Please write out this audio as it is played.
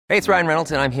Hey, it's Ryan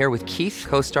Reynolds, and I'm here with Keith,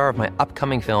 co-star of my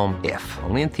upcoming film, If,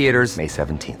 only in theaters May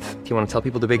 17th. Do you want to tell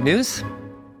people the big news?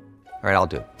 All right, I'll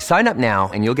do it. Sign up now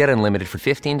and you'll get unlimited for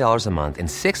 $15 a month and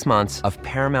 6 months of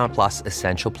Paramount Plus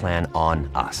Essential Plan on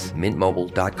us.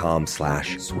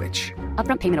 MintMobile.com/switch.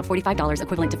 Upfront payment of $45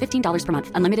 equivalent to $15 per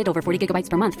month. Unlimited over 40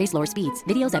 gigabytes per month. Face lower speeds.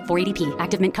 Videos at 480p.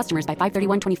 Active Mint customers by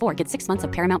 531.24 get 6 months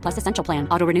of Paramount Plus Essential Plan.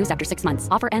 Auto renews after 6 months.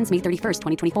 Offer ends May 31st,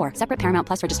 2024. Separate Paramount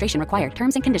Plus registration required.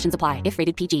 Terms and conditions apply if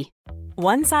rated PG.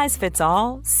 One size fits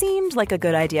all seemed like a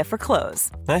good idea for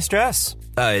clothes. Nice dress.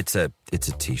 It's a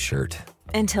t-shirt.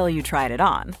 Until you tried it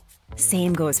on.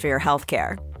 Same goes for your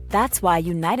healthcare. That's why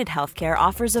United Healthcare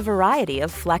offers a variety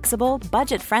of flexible,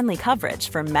 budget-friendly coverage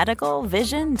for medical,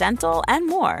 vision, dental, and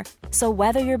more. So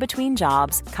whether you're between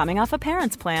jobs, coming off a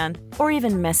parent's plan, or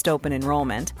even missed open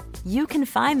enrollment, you can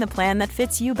find the plan that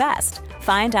fits you best.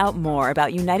 Find out more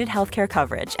about United Healthcare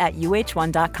coverage at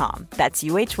uh1.com. That's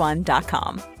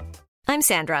uh1.com. I'm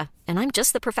Sandra, and I'm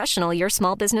just the professional your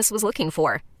small business was looking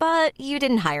for. But you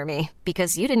didn't hire me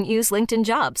because you didn't use LinkedIn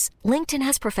Jobs. LinkedIn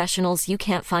has professionals you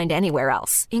can't find anywhere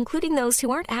else, including those who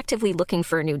aren't actively looking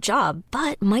for a new job,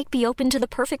 but might be open to the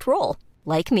perfect role,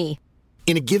 like me.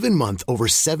 In a given month, over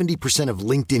 70% of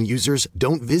LinkedIn users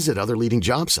don't visit other leading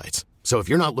job sites. So if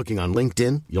you're not looking on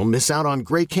LinkedIn, you'll miss out on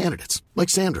great candidates like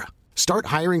Sandra. Start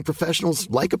hiring professionals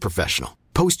like a professional.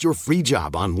 Post your free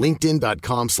job on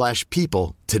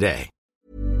linkedin.com/people today.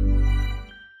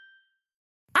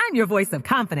 I'm your voice of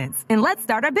confidence, and let's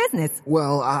start our business.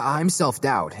 Well, I'm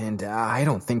self-doubt, and I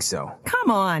don't think so.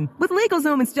 Come on. With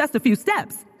LegalZoom, it's just a few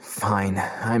steps. Fine,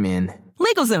 I'm in.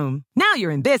 LegalZoom. Now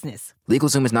you're in business.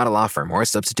 LegalZoom is not a law firm or a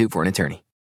substitute for an attorney.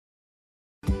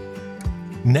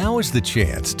 Now is the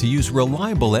chance to use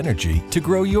reliable energy to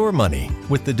grow your money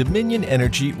with the Dominion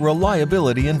Energy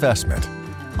Reliability Investment.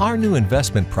 Our new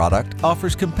investment product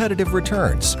offers competitive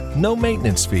returns, no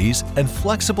maintenance fees, and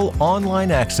flexible online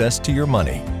access to your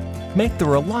money. Make the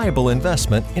reliable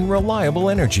investment in reliable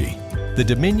energy. The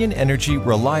Dominion Energy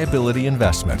Reliability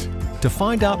Investment. To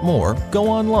find out more, go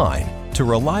online to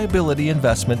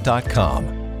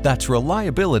reliabilityinvestment.com. That's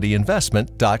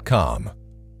reliabilityinvestment.com.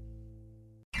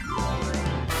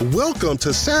 Welcome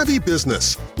to Savvy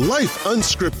Business, Life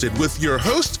Unscripted with your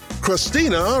host,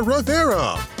 Christina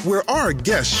Rivera, where our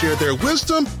guests share their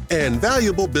wisdom and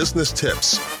valuable business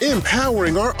tips,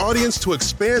 empowering our audience to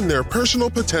expand their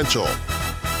personal potential.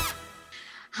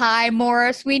 Hi,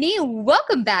 Maura, Sweeney.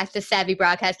 Welcome back to Savvy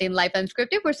Broadcasting Life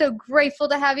Unscripted. We're so grateful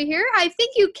to have you here. I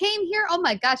think you came here, oh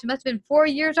my gosh, it must have been 4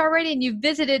 years already, and you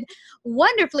visited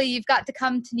wonderfully. You've got to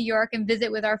come to New York and visit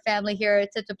with our family here.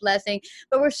 It's such a blessing.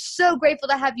 But we're so grateful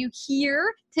to have you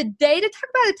here today to talk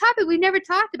about a topic we've never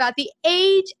talked about, the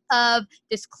age of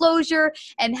disclosure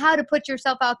and how to put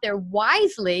yourself out there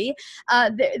wisely.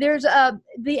 There's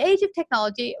the age of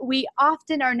technology. We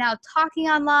often are now talking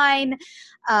online.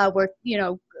 We're,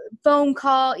 phone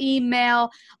call,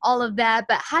 email, all of that.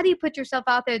 But how do you put yourself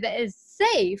out there that is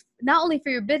safe, not only for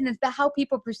your business, but how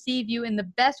people perceive you in the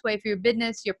best way for your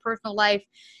business, your personal life,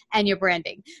 and your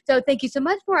branding? So thank you so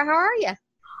much, Maura. How are you?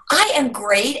 I am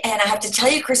great, and I have to tell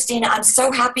you, Christina, I'm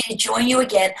so happy to join you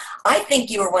again. I think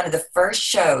you were one of the first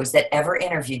shows that ever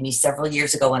interviewed me several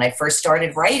years ago when I first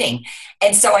started writing.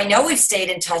 And so I know we've stayed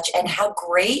in touch, and how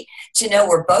great to know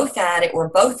we're both at it. We're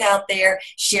both out there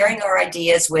sharing our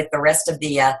ideas with the rest of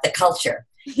the culture.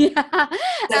 Yeah,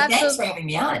 so thanks for having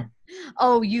me on.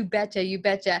 Oh, you betcha, you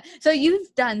betcha. So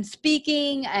you've done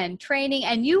speaking and training,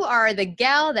 and you are the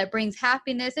gal that brings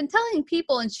happiness and telling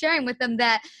people and sharing with them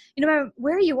that, no matter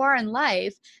where you are in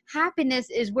life, happiness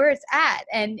is where it's at.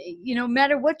 And, no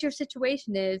matter what your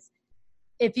situation is,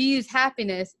 if you use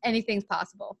happiness, anything's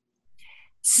possible.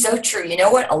 So true. You know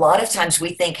what? A lot of times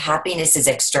we think happiness is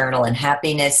external and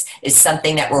happiness is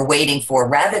something that we're waiting for,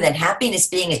 rather than happiness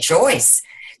being a choice.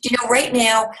 Right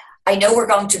now, I know we're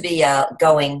going to be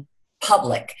going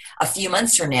public a few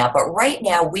months from now, but right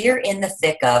now we're in the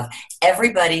thick of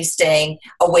everybody staying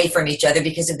away from each other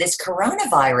because of this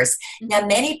coronavirus. Now,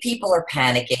 many people are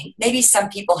panicking. Maybe some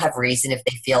people have reason if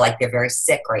they feel like they're very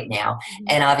sick right now.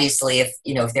 And obviously if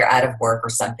they're out of work or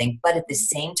something, but at the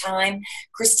same time,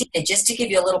 Christina, just to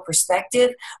give you a little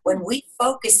perspective, when we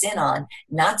focus in on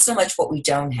not so much what we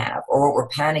don't have or what we're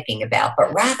panicking about,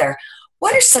 but rather,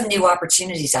 what are some new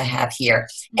opportunities I have here?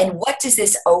 And what does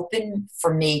this open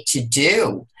for me to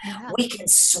do? Yeah. We can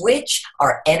switch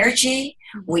our energy.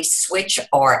 We switch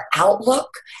our outlook.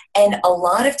 And a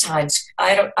lot of times,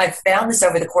 I've found this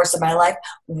over the course of my life,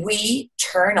 we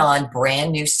turn on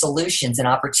brand new solutions and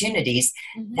opportunities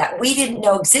that we didn't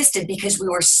know existed because we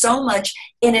were so much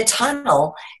in a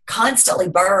tunnel, constantly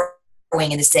burrowing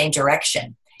in the same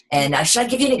direction. And should I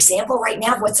give you an example right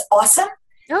now of what's awesome?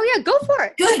 Oh yeah, go for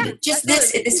it. Good. Yeah, Just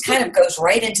this kind of goes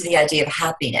right into the idea of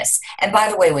happiness. And by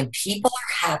the way, when people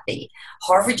are happy,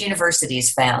 Harvard University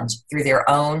has found through their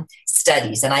own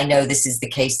studies, and I know this is the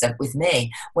case with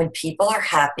me, when people are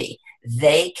happy,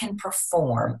 they can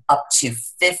perform up to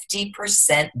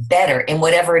 50% better in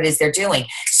whatever it is they're doing.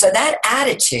 So that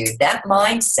attitude, that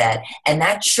mindset, and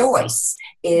that choice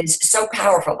is so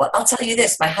powerful. But I'll tell you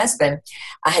this, my husband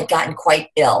had gotten quite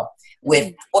ill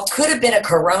with what could have been a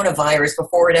coronavirus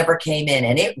before it ever came in.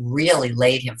 And it really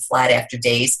laid him flat after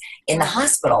days in the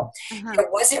hospital. There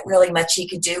wasn't really much he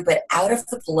could do, but out of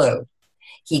the blue,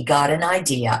 he got an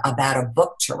idea about a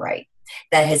book to write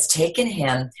that has taken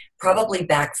him probably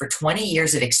back for 20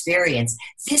 years of experience.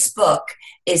 This book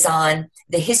is on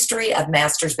the history of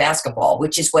Masters basketball,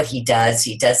 which is what he does.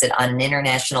 He does it on an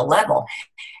international level.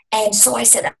 And so I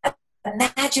said,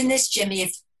 imagine this, Jimmy,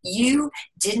 if you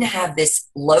didn't have this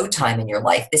low time in your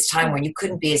life, this time when you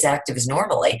couldn't be as active as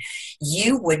normally,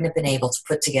 you wouldn't have been able to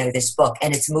put together this book.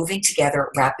 And it's moving together at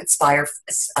rapid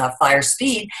fire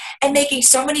speed and making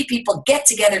so many people get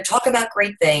together, talk about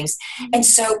great things. And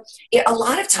so a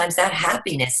lot of times that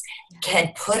happiness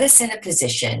can put us in a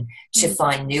position to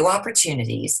find new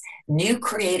opportunities, new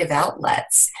creative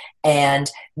outlets, and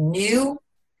new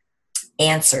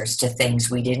answers to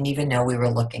things we didn't even know we were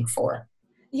looking for.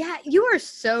 Yeah, you are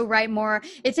so right, Maura.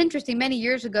 It's interesting. Many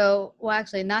years ago, well,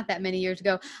 actually not that many years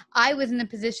ago, I was in a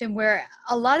position where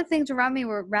a lot of things around me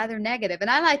were rather negative. And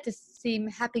I like to seem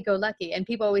happy-go-lucky. And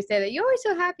people always say that you're always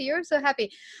so happy, you're so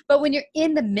happy. But when you're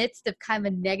in the midst of kind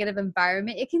of a negative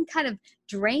environment, it can kind of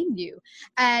drain you.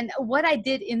 And what I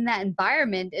did in that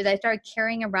environment is I started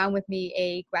carrying around with me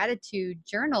a gratitude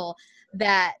journal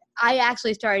that I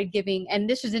actually started giving, and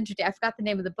this was interesting. I forgot the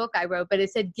name of the book I wrote, but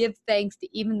it said, give thanks to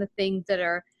even the things that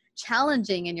are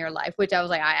challenging in your life, which I was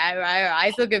like,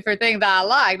 I took it for things that I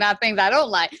like, not things I don't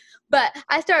like. But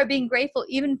I started being grateful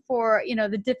even for,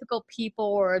 the difficult people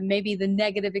or maybe the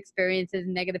negative experiences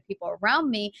and negative people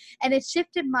around me. And it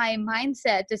shifted my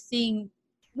mindset to seeing,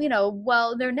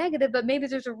 well, they're negative, but maybe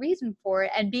there's a reason for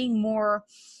it, and being more,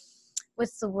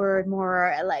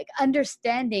 more like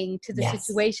understanding to the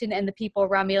situation and the people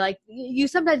around me. Like you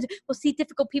sometimes will see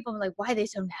difficult people and like, why are they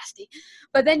so nasty?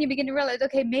 But then you begin to realize,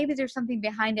 okay, maybe there's something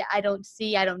behind it I don't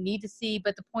see, I don't need to see.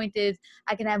 But the point is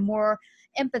I can have more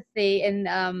empathy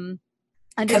and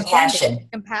compassion,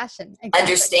 exactly.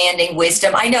 Understanding,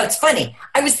 wisdom. I know, it's funny.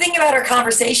 I was thinking about our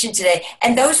conversation today,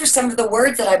 and those were some of the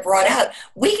words that I brought out.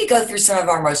 We could go through some of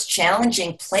our most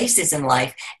challenging places in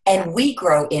life, and we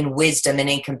grow in wisdom and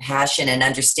in compassion and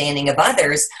understanding of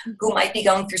others who might be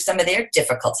going through some of their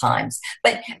difficult times.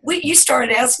 But you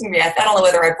started asking me, I don't know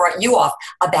whether I brought you off,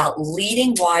 about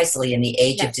leading wisely in the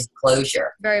age of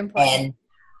disclosure. Very important.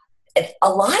 And a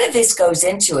lot of this goes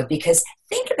into it, because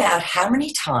think about how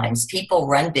many times people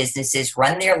run businesses,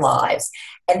 run their lives,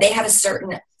 and they have a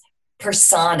certain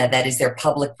persona that is their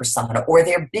public persona or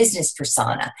their business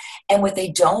persona. And what they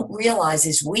don't realize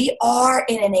is we are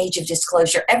in an age of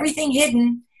disclosure. Everything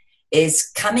hidden is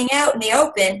coming out in the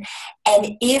open.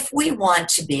 And if we want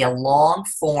to be a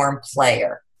long-form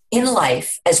player in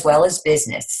life as well as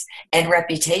business and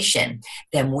reputation,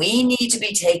 then we need to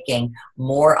be taking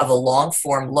more of a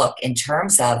long-form look in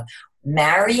terms of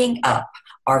marrying up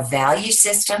our value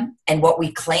system and what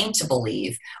we claim to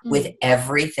believe with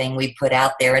everything we put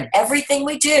out there and everything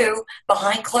we do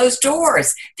behind closed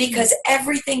doors. Because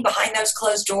everything behind those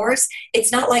closed doors,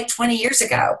 it's not like 20 years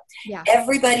ago. Yeah.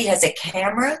 Everybody has a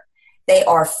camera. They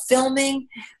are filming.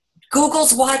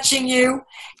 Google's watching you,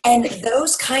 and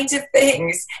those kinds of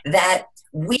things that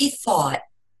we thought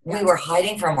we were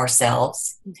hiding from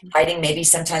ourselves, hiding maybe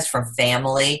sometimes from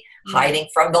family, hiding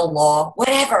from the law,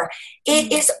 whatever.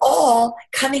 It is all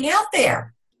coming out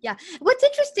there. Yeah. What's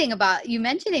interesting about you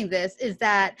mentioning this is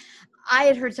that I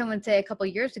had heard someone say a couple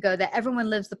of years ago that everyone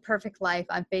lives the perfect life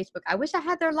on Facebook. I wish I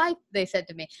had their life, they said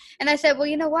to me. And I said, well,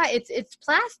 you know what? It's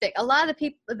plastic. A lot of the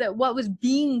people that what was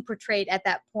being portrayed at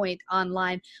that point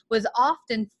online was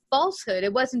often falsehood.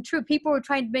 It wasn't true. People were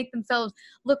trying to make themselves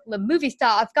look the movie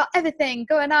star. I've got everything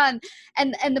going on.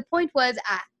 And the point was,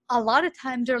 a lot of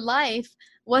times their life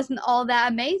wasn't all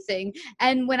that amazing.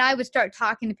 And when I would start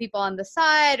talking to people on the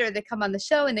side, or they come on the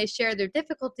show and they share their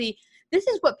difficulty, this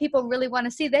is what people really want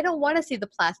to see. They don't want to see the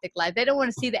plastic life. They don't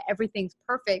want to see that everything's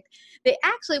perfect. They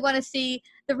actually want to see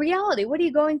the reality. What are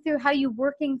you going through? How are you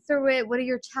working through it? What are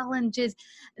your challenges?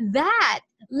 That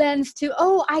lends to,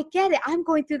 oh, I get it. I'm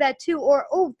going through that too. Or,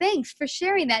 oh, thanks for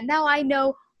sharing that. Now I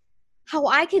know how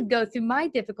I could go through my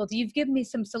difficulty. You've given me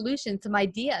some solutions, some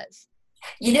ideas.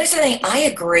 You know something, I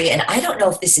agree, and I don't know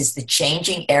if this is the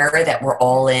changing era that we're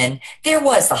all in. There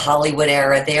was the Hollywood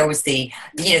era. There was the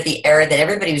era that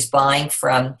everybody was buying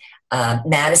from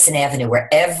Madison Avenue, where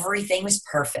everything was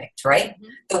perfect, right? Mm-hmm.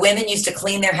 The women used to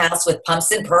clean their house with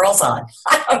pumps and pearls on.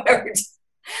 I don't remember.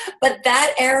 But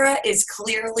that era is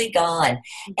clearly gone.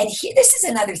 And this is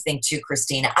another thing too,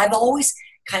 Christina. I've always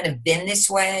kind of been this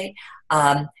way,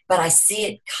 but I see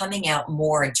it coming out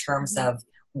more in terms of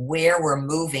where we're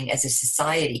moving as a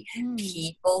society.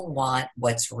 People want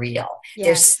what's real. Yes.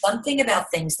 There's something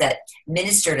about things that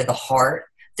minister to the heart,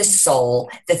 the soul,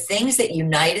 the things that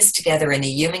unite us together in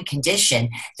the human condition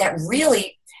that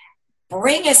really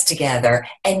bring us together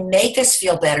and make us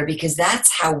feel better, because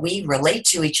that's how we relate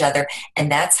to each other,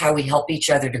 and that's how we help each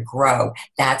other to grow.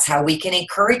 That's how we can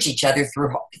encourage each other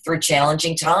through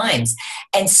challenging times.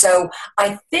 And so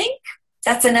I think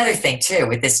that's another thing too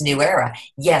with this new era.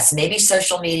 Yes, maybe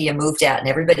social media moved out and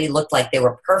everybody looked like they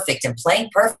were perfect and playing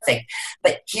perfect.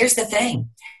 But here's the thing.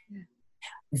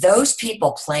 Those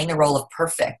people playing the role of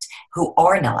perfect who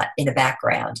are not in the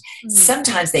background,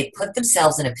 sometimes they put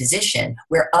themselves in a position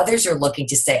where others are looking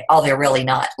to say, oh, they're really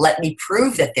not. Let me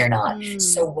prove that they're not.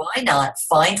 So why not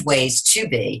find ways to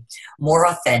be more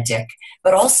authentic,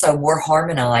 but also more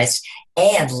harmonized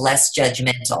and less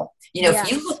judgmental? You know,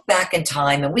 if you look back in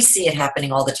time, and we see it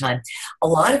happening all the time, a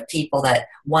lot of people that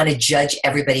want to judge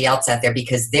everybody else out there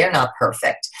because they're not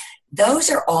perfect, those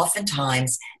are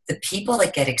oftentimes the people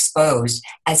that get exposed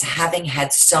as having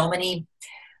had so many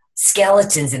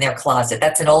skeletons in their closet.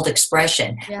 That's an old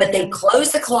expression. But they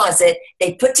close the closet,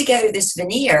 they put together this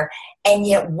veneer, and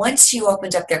yet once you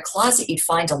opened up their closet, you'd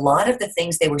find a lot of the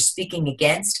things they were speaking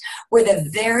against were the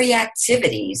very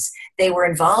activities they were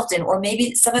involved in, or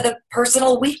maybe some of the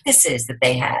personal weaknesses that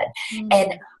they had.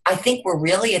 And I think we're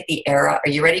really at the era, are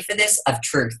you ready for this, of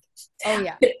truth. Oh,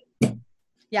 yeah.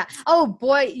 Yeah. Oh,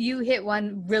 boy, you hit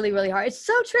one really, really hard. It's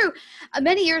so true.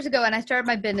 Many years ago, when I started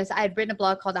my business, I had written a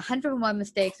blog called 101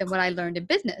 Mistakes and What I Learned in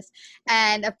Business.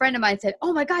 And a friend of mine said,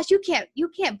 oh, my gosh, you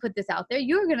can't put this out there.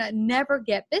 You're going to never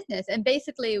get business. And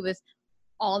basically, it was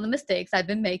all the mistakes I've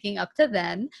been making up to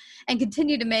then and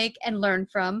continue to make and learn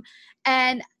from.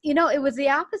 And, you know, it was the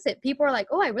opposite. People are like,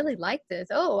 oh, I really like this.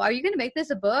 Oh, are you going to make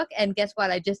this a book? And guess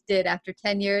what? I just did. After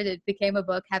 10 years, it became a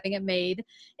book, having it made.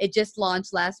 It just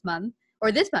launched last month.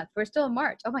 Or this month. We're still in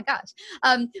March. Oh my gosh.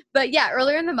 But yeah,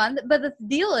 earlier in the month. But the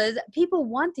deal is people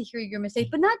want to hear your mistakes,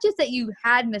 but not just that you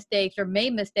had mistakes or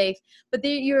made mistakes, but that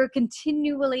you're a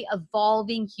continually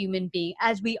evolving human being,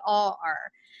 as we all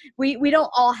are. We don't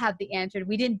all have the answer.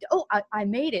 We didn't, I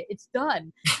made it. It's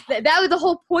done. That was the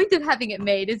whole point of having it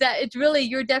made, is that it's really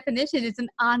your definition. It's an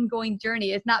ongoing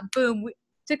journey. It's not boom,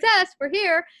 success, we're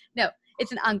here. No,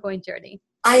 it's an ongoing journey.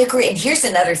 I agree. And here's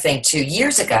another thing too.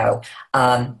 Years ago,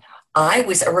 I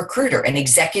was a recruiter, an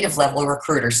executive level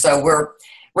recruiter. So we're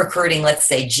recruiting, let's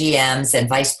say, GMs and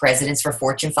vice presidents for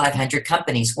Fortune 500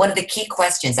 companies. One of the key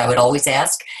questions I would always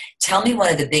ask, tell me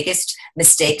one of the biggest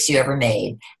mistakes you ever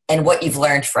made and what you've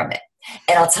learned from it.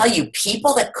 And I'll tell you,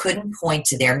 people that couldn't point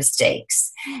to their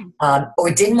mistakes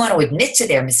or didn't want to admit to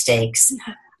their mistakes,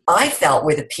 I felt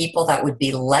were the people that would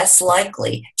be less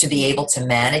likely to be able to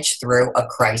manage through a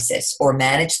crisis or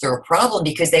manage through a problem,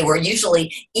 because they were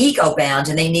usually ego bound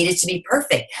and they needed to be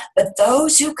perfect. But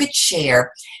those who could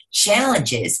share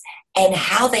challenges and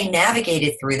how they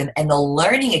navigated through them and the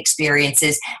learning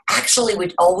experiences actually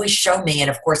would always show me,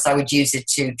 and of course I would use it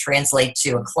to translate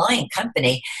to a client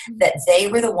company, that they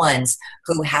were the ones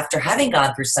who, after having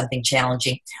gone through something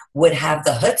challenging, would have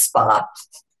the chutzpah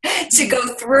to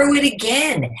go through it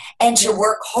again and to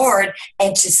work hard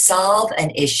and to solve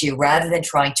an issue rather than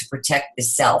trying to protect the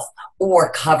self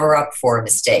or cover up for a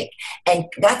mistake. And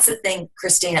that's the thing,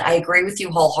 Christina, I agree with you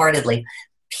wholeheartedly.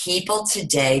 People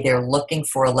today, they're looking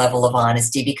for a level of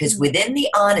honesty, because within the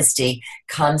honesty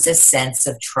comes a sense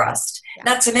of trust.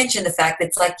 Not to mention the fact that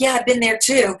it's like, yeah, I've been there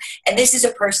too. And this is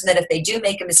a person that if they do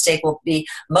make a mistake will be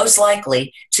most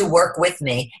likely to work with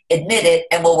me, admit it,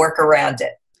 and we'll work around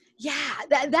it. Yeah,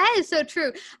 that is so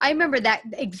true. I remember that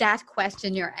exact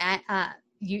question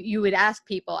you would ask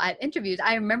people at interviews.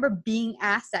 I remember being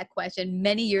asked that question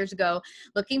many years ago,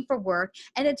 looking for work.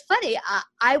 And it's funny,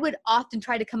 I would often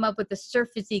try to come up with the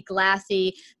surfacey,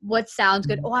 glassy, what sounds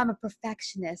good. Oh, I'm a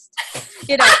perfectionist.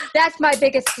 You know, that's my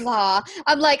biggest flaw.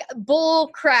 I'm like, bull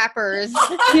crappers,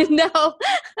 you know.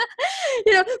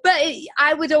 But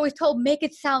I was always told, make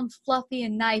it sound fluffy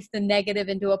and nice, the negative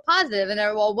into a positive. And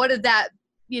they're, well, what does that,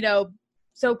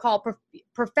 so-called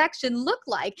perfection look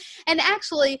like? And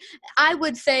actually, I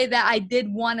would say that I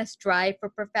did want to strive for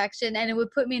perfection, and it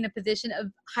would put me in a position of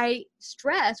high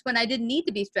stress when I didn't need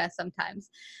to be stressed sometimes.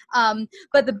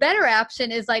 But the better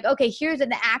option is like, okay, here's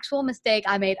an actual mistake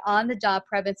I made on the job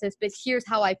premises, but here's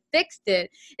how I fixed it.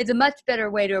 It's a much better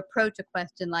way to approach a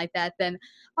question like that than,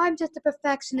 I'm just a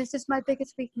perfectionist, it's my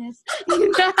biggest weakness.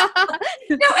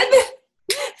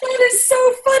 That is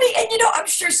so funny. And, I'm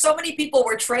sure so many people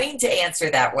were trained to answer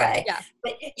that way. Yeah.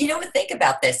 But, think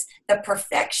about this. The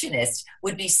perfectionist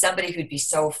would be somebody who'd be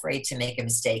so afraid to make a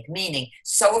mistake, meaning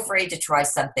so afraid to try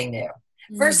something new.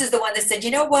 Versus the one that said,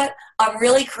 you know what, I'm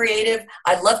really creative.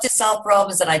 I love to solve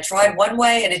problems, and I tried one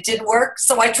way and it didn't work.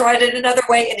 So I tried it another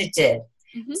way and it did.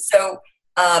 Mm-hmm. So,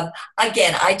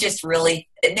 again, I just really,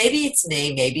 maybe it's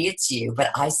me, maybe it's you,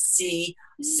 but I see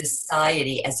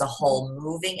society as a whole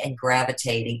moving and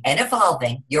gravitating and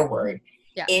evolving, your word,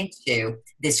 into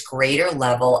this greater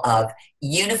level of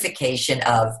unification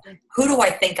of who do I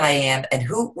think I am and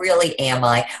who really am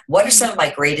I? What are some of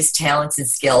my greatest talents and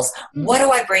skills? What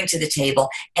do I bring to the table?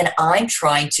 And I'm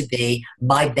trying to be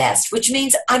my best, which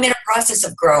means I'm in a process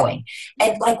of growing.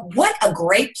 And what a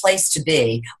great place to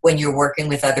be when you're working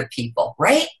with other people,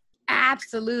 right?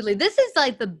 Absolutely. This is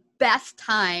the best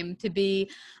time to be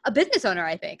a business owner,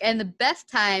 I think, and the best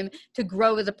time to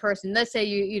grow as a person. Let's say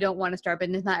you don't want to start a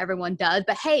business, not everyone does,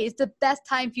 but hey, it's the best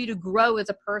time for you to grow as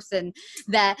a person.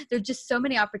 That there's just so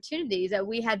many opportunities. That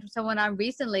we had someone on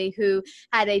recently who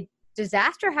had a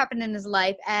disaster happen in his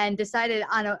life and decided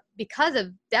because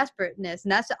of desperateness,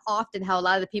 and that's often how a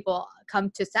lot of the people come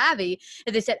to Savvy,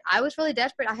 is they said, I was really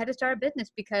desperate. I had to start a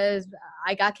business because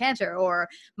I got cancer, or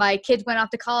my kids went off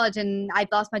to college and I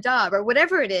lost my job, or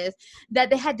whatever it is, that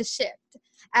they had to shift.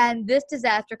 And this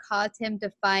disaster caused him to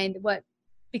find what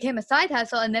became a side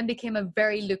hustle and then became a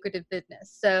very lucrative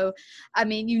business. So, I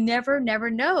mean, you never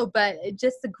know, but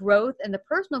just the growth and the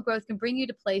personal growth can bring you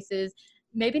to places,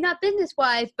 maybe not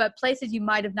business-wise, but places you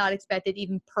might have not expected,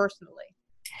 even personally.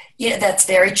 Yeah, that's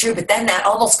very true. But then that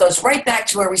almost goes right back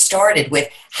to where we started with,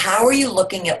 how are you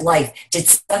looking at life? Did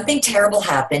something terrible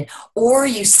happen, or are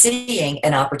you seeing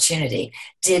an opportunity?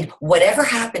 Did whatever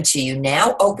happened to you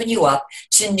now open you up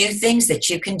to new things that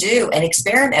you can do and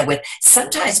experiment with?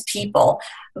 Sometimes people,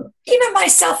 even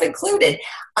myself included,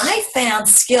 I found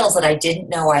skills that I didn't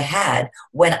know I had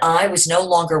when I was no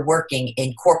longer working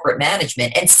in corporate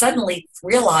management, and suddenly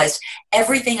realized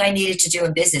everything I needed to do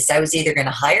in business, I was either going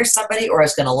to hire somebody or I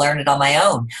was going to learn it on my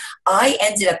own. I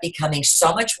ended up becoming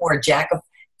so much more a jack of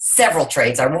several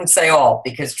trades. I won't say all,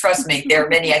 because trust me, there are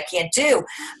many I can't do.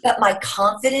 But my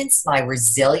confidence, my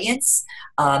resilience,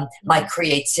 my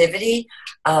creativity,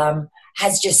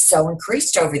 has just so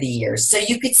increased over the years. So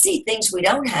you could see things we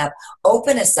don't have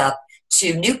open us up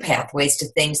to new pathways to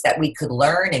things that we could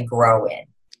learn and grow in.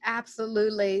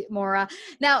 Absolutely, Maura.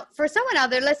 Now, for someone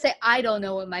out there, let's say I don't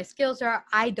know what my skills are.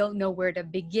 I don't know where to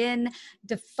begin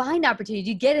to find opportunities.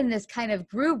 You get in this kind of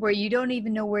groove where you don't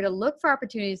even know where to look for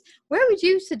opportunities. Where would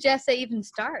you suggest they even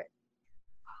start?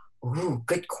 Ooh,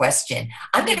 good question.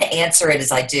 I'm going to answer it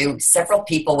as I do several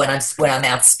people when I'm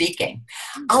out speaking.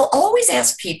 I'll always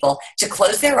ask people to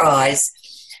close their eyes,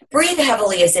 breathe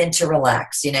heavily as in to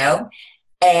relax,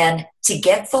 and to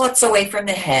get thoughts away from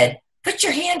the head, put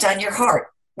your hand on your heart,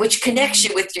 which connects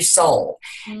you with your soul.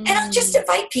 And I'll just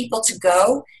invite people to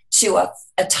go to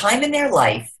a time in their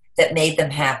life that made them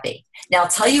happy. Now, I'll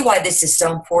tell you why this is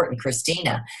so important,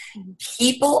 Christina.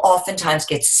 People oftentimes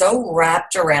get so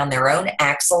wrapped around their own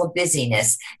axle of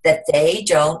busyness that they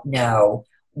don't know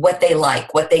what they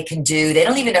like, what they can do. They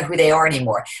don't even know who they are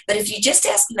anymore. But if you just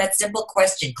ask them that simple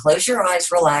question, close your eyes,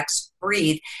 relax,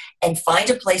 breathe, and find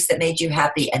a place that made you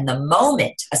happy. And the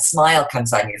moment a smile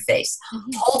comes on your face,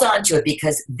 hold on to it,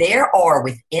 because there are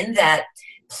within that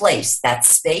place, that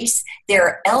space, there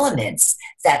are elements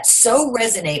that so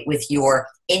resonate with your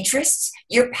interests,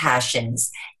 your passions,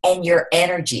 and your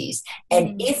energies.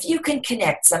 And if you can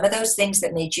connect some of those things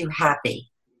that made you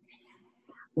happy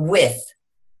with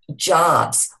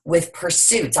jobs, with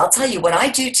pursuits. I'll tell you what I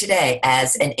do today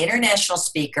as an international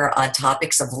speaker on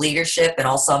topics of leadership, and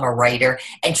also I'm a writer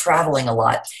and traveling a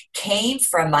lot, came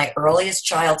from my earliest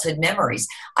childhood memories.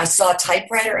 I saw a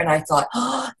typewriter and I thought,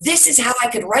 this is how I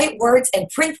could write words and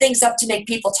print things up to make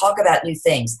people talk about new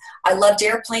things. I loved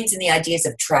airplanes and the ideas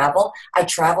of travel. I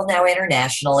travel now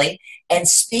internationally and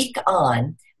speak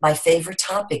on my favorite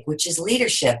topic, which is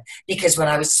leadership, because when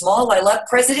I was small, I loved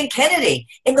President Kennedy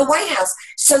in the White House.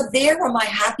 So there were my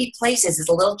happy places as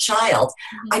a little child.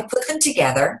 I put them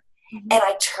together and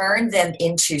I turned them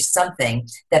into something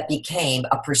that became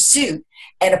a pursuit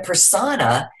and a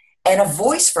persona and a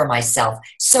voice for myself.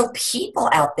 So people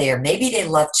out there, maybe they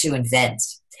love to invent.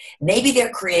 Maybe they're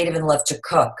creative and love to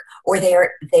cook, or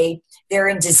they're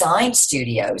in design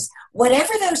studios.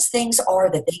 Whatever those things are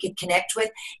that they could connect with,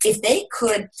 if they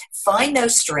could find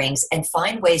those strings and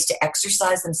find ways to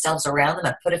exercise themselves around them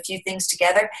and put a few things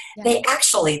together, they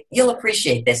actually, you'll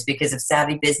appreciate this because of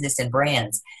savvy business and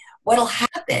brands. What'll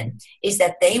happen is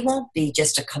that they won't be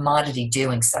just a commodity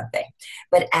doing something,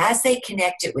 but as they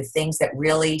connect it with things that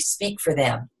really speak for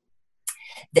them,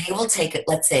 they will take it,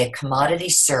 let's say a commodity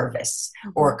service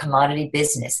or a commodity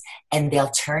business, and they'll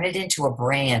turn it into a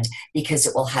brand because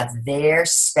it will have their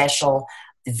special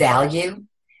value,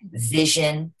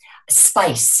 vision,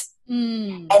 spice.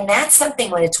 And that's something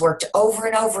when it's worked over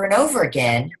and over and over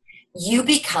again, you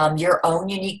become your own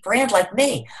unique brand. Like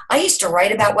me, I used to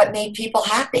write about what made people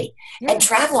happy and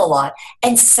travel a lot,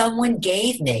 and someone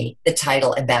gave me the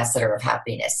title Ambassador of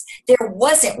Happiness. There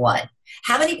wasn't one.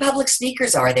 How many public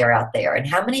speakers are there out there? And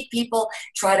how many people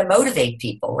try to motivate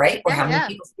people, right? Or how many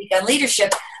people speak on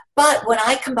leadership? But when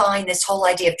I combine this whole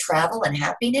idea of travel and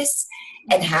happiness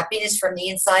from the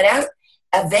inside out,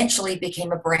 eventually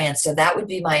became a brand. So that would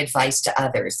be my advice to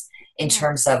others in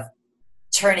terms of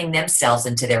turning themselves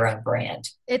into their own brand.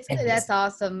 That's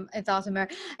awesome. It's awesome, Maura.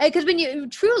 Because when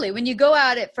you go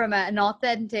at it from an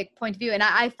authentic point of view, and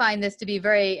I find this to be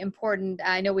very important,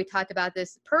 I know we talked about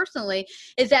this personally,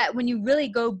 is that when you really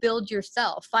go build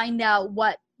yourself, find out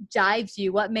what jives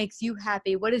you, what makes you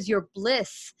happy, what is your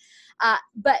bliss.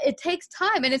 But it takes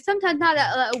time, and it's sometimes not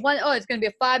it's going to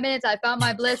be 5 minutes, I found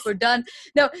my bliss, we're done.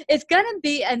 No, it's going to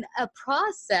be a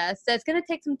process that's going to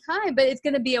take some time, but it's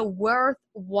going to be a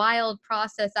worthwhile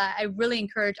process. I really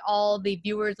encourage all the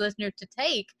viewers, listeners to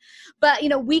take. But,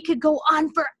 we could go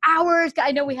on for hours.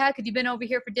 I know we have, because you've been over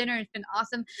here for dinner, and it's been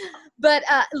awesome. But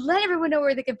let everyone know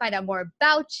where they can find out more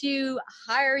about you,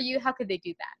 hire you. How could they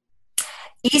do that?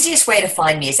 Easiest way to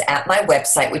find me is at my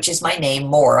website, which is my name,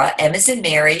 Maura, M as in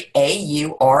Mary,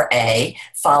 A-U-R-A,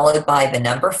 followed by the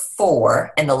number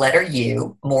 4 and the letter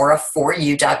U,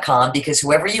 Maura4U.com, because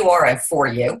whoever you are, I'm for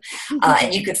you.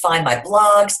 And you could find my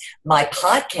blogs. My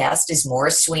podcast is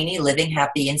Maura Sweeney, Living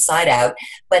Happy Inside Out.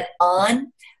 But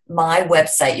on my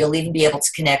website, you'll even be able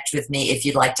to connect with me if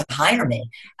you'd like to hire me.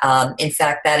 In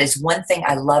fact, that is one thing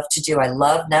I love to do. I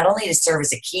love not only to serve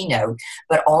as a keynote,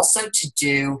 but also to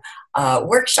do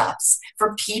workshops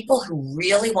for people who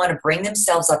really want to bring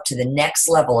themselves up to the next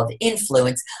level of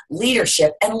influence,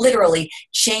 leadership, and literally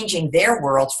changing their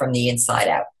world from the inside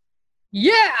out.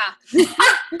 Yeah.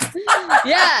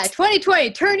 Yeah.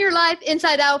 2020, turn your life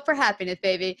inside out for happiness,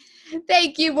 baby.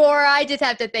 Thank you, Maura. I just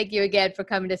have to thank you again for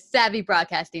coming to Savvy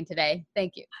Broadcasting today.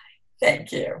 Thank you.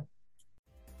 Thank you.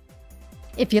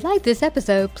 If you like this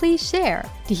episode, please share.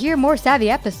 To hear more Savvy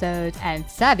episodes and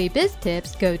Savvy Biz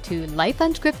tips, go to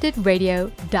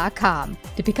lifeunscriptedradio.com.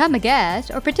 To become a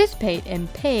guest or participate in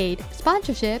paid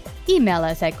sponsorship, email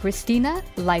us at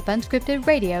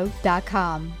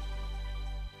Christina@lifeunscriptedradio.com.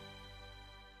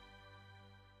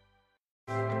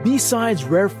 B-sides,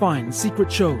 rare finds,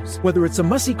 secret shows. Whether it's a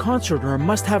must-see concert or a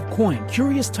must-have coin,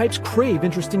 curious types crave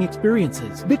interesting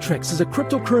experiences. Bittrex is a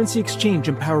cryptocurrency exchange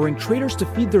empowering traders to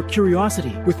feed their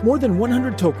curiosity. With more than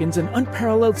 100 tokens and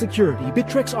unparalleled security,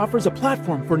 Bittrex offers a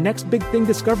platform for next big thing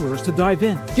discoverers to dive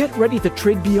in. Get ready to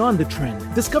trade beyond the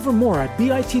trend. Discover more at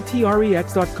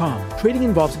bittrex.com. Trading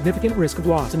involves significant risk of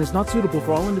loss and is not suitable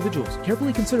for all individuals.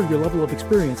 Carefully consider your level of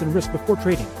experience and risk before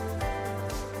trading.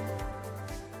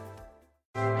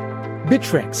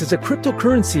 Bittrex is a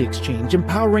cryptocurrency exchange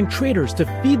empowering traders to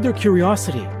feed their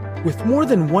curiosity. With more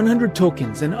than 100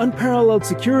 tokens and unparalleled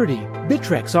security,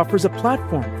 Bittrex offers a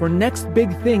platform for next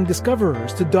big thing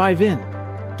discoverers to dive in.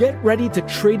 Get ready to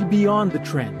trade beyond the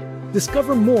trend.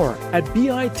 Discover more at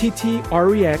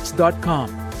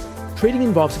bittrex.com. Trading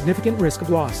involves significant risk of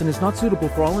loss and is not suitable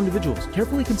for all individuals.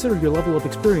 Carefully consider your level of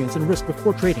experience and risk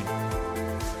before trading.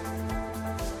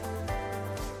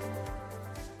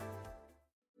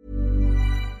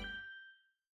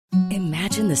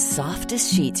 Imagine the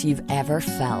softest sheets you've ever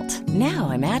felt.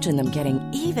 Now imagine them getting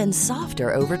even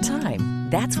softer over time.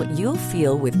 That's what you'll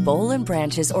feel with Boll &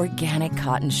 Branch's organic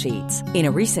cotton sheets. In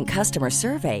a recent customer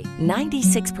survey,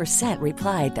 96%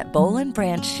 replied that Boll &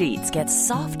 Branch sheets get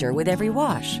softer with every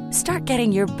wash. Start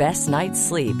getting your best night's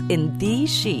sleep in these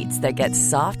sheets that get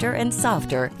softer and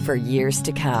softer for years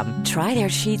to come. Try their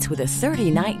sheets with a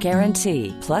 30-night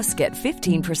guarantee. Plus, get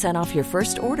 15% off your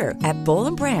first order at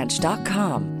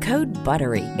bollandbranch.com. Code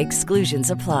BUTTERY. Exclusions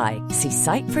apply. See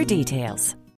site for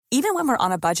details. Even when we're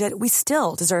on a budget, we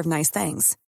still deserve nice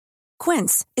things.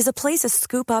 Quince is a place to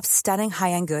scoop up stunning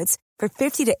high-end goods for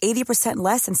 50 to 80%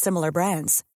 less than similar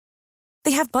brands.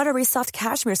 They have buttery soft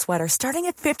cashmere sweaters starting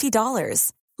at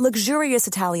 $50, luxurious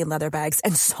Italian leather bags,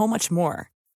 and so much more.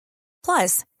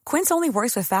 Plus, Quince only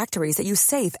works with factories that use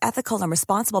safe, ethical, and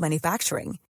responsible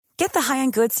manufacturing. Get the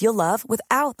high-end goods you'll love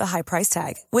without the high price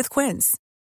tag with Quince.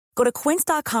 Go to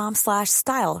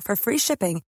quince.com/style for free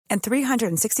shipping and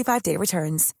 365-day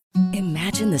returns.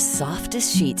 Imagine the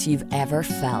softest sheets you've ever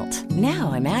felt.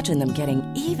 Now imagine them getting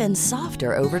even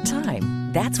softer over time.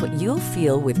 That's what you'll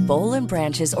feel with Boll &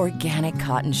 Branch's organic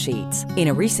cotton sheets. In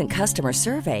a recent customer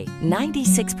survey,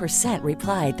 96%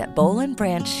 replied that Boll &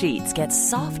 Branch sheets get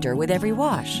softer with every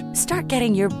wash. Start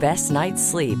getting your best night's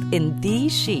sleep in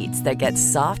these sheets that get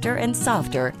softer and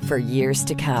softer for years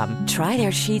to come. Try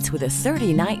their sheets with a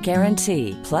 30-night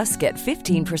guarantee. Plus, get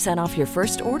 15% off your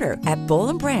first order at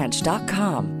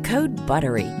bollandbranch.com. Code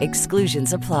BUTTERY.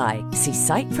 Exclusions apply. See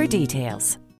site for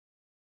details.